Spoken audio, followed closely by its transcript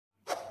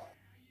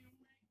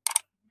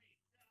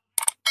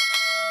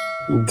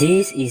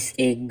This is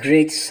a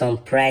great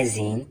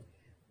surprising,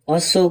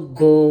 also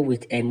go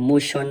with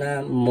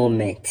emotional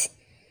moment.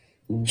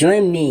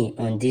 Join me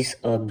on this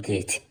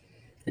update,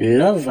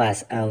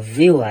 lovers and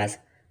viewers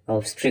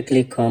of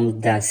Strictly Come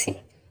Dancing.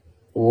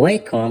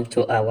 Welcome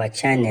to our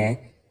channel.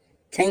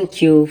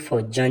 Thank you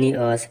for joining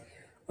us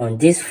on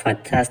this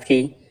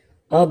fantastic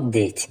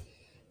update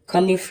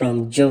coming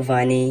from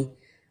Giovanni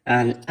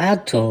and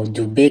Anton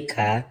Du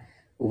Beke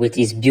with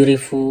his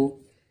beautiful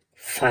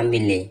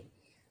family.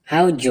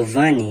 How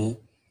Giovanni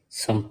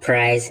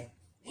surprised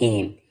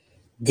him.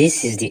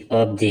 This is the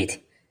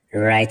update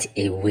right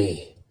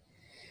away.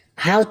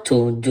 How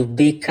to Du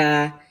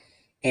Beke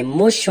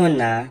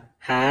emotional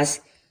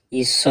as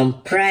is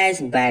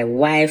surprised by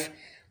wife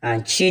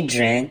and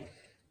children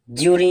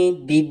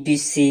during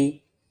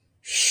BBC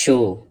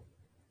show.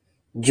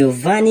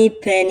 Giovanni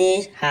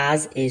Pernice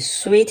has a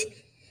sweet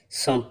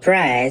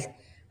surprise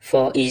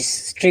for his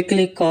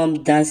Strictly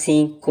Come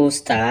Dancing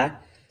co-star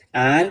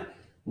and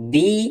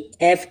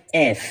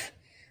BFF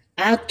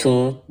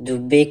Anton Du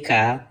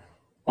Beke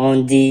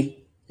on the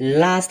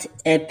last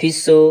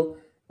episode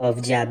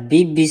of their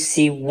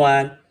BBC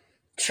One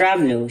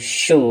travel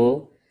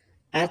show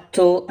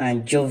Anton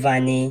and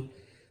Giovanni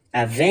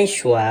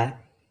Adventure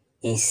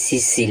in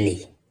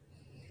Sicily.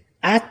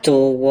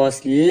 Anton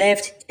was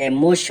left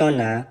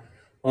emotional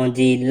on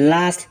the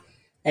last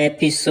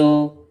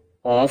episode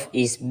of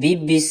his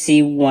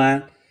BBC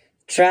One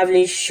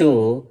traveling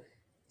show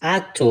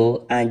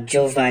Anton and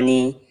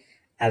Giovanni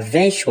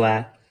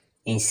Adventure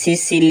in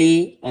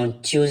Sicily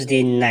on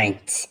Tuesday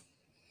night.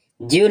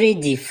 During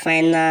the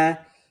final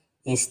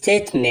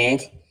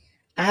installment,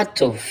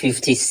 Anton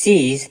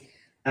 56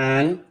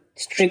 and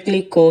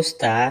Strictly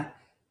co-star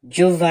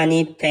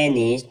Giovanni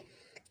Pernice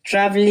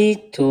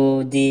traveled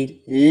to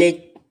the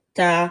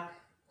later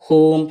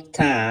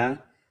hometown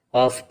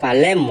of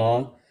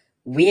Palermo,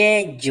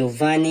 where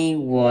Giovanni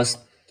was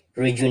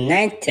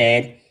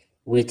reunited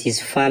with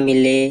his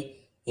family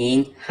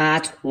in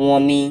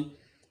heartwarming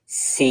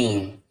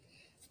scene.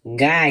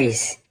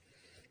 Guys,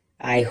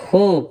 I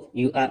hope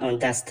you are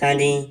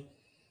understanding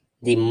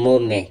the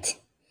moment.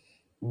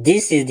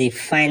 This is the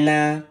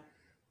final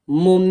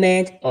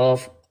moment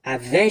of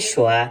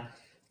adventure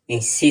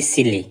in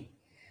Sicily.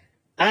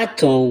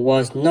 Anton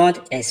was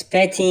not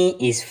expecting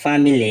his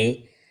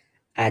family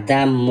at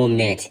that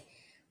moment,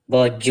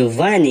 but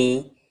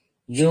Giovanni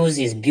used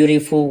his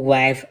beautiful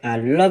wife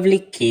and lovely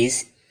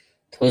kids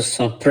to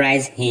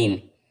surprise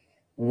him.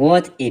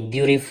 What a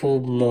beautiful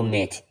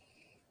moment.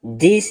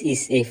 This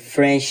is a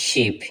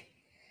friendship.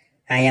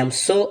 I am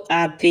so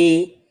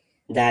happy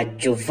that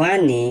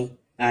Giovanni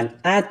and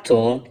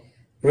Anton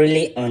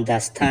really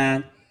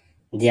understand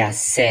their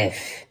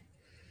self.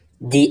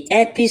 The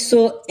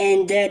episode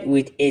ended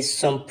with a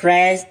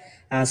surprise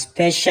and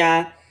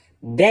special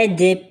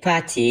birthday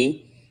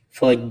party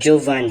for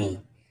Giovanni,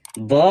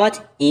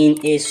 but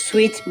in a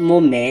sweet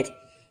moment,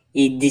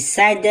 he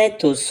decided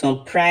to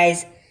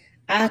surprise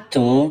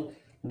Anton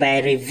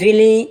by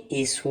revealing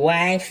his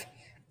wife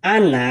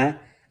Anna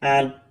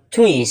and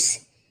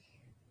twins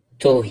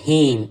to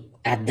him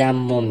at that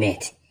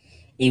moment.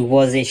 It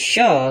was a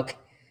shock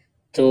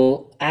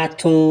to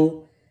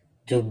Anton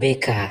Du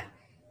Beke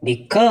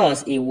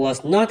because he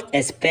was not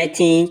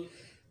expecting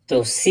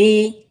to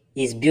see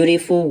his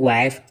beautiful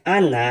wife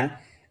Anna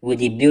with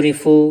the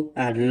beautiful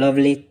and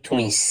lovely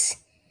twins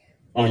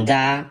on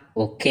that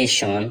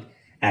occasion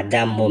at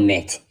that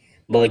moment.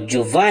 But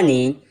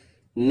Giovanni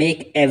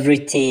make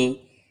everything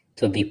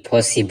to be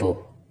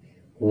possible.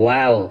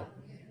 Wow,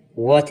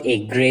 what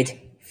a great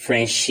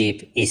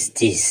friendship is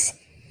this.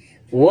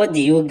 What do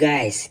you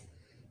guys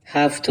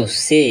have to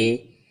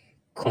say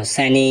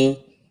concerning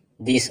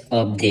this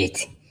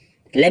update?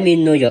 Let me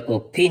know your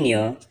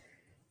opinion,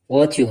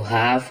 what you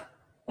have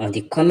on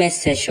the comment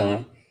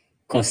section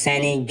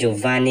concerning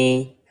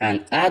Giovanni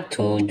and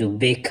Anton Du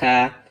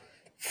Beke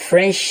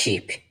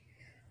friendship.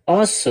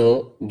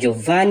 Also,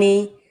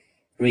 Giovanni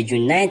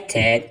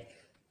reunited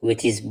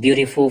with his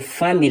beautiful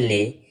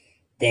family,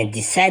 then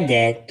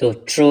decided to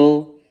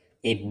throw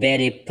a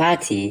birthday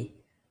party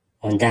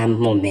on that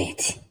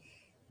moment.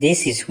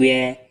 This is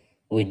where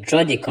we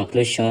draw the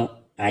conclusion,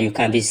 and you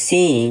can be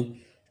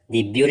seeing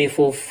the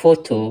beautiful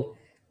photo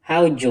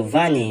how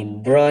Giovanni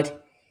brought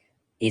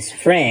his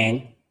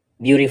friend,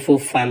 beautiful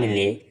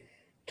family,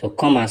 to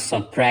come and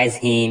surprise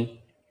him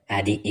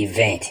at the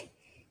event.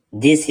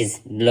 This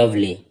is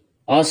lovely.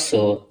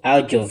 Also,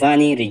 how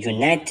Giovanni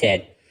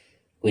reunited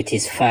with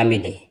his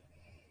family.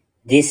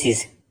 This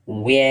is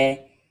where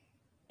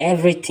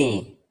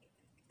everything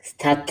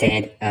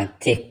started and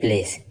take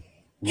place.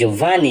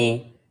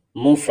 Giovanni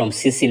moved from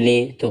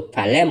Sicily to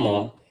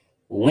Palermo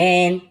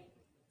when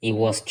he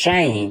was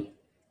trying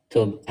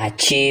to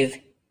achieve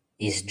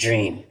his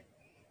dream.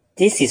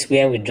 This is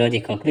where we draw the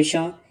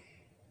conclusion.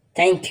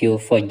 Thank you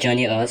for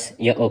joining us.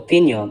 Your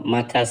opinion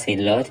matters a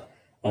lot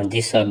on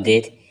this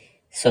update.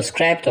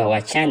 Subscribe to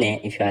our channel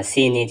if you are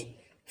seeing it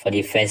for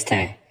the first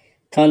time.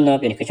 Turn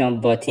up the notification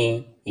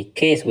button in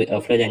case we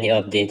upload any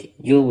update.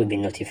 You will be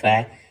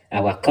notified.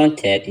 Our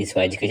content is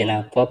for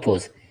educational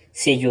purpose.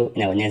 See you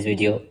in our next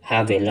video.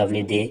 Have a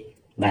lovely day.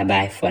 Bye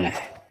bye for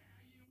now.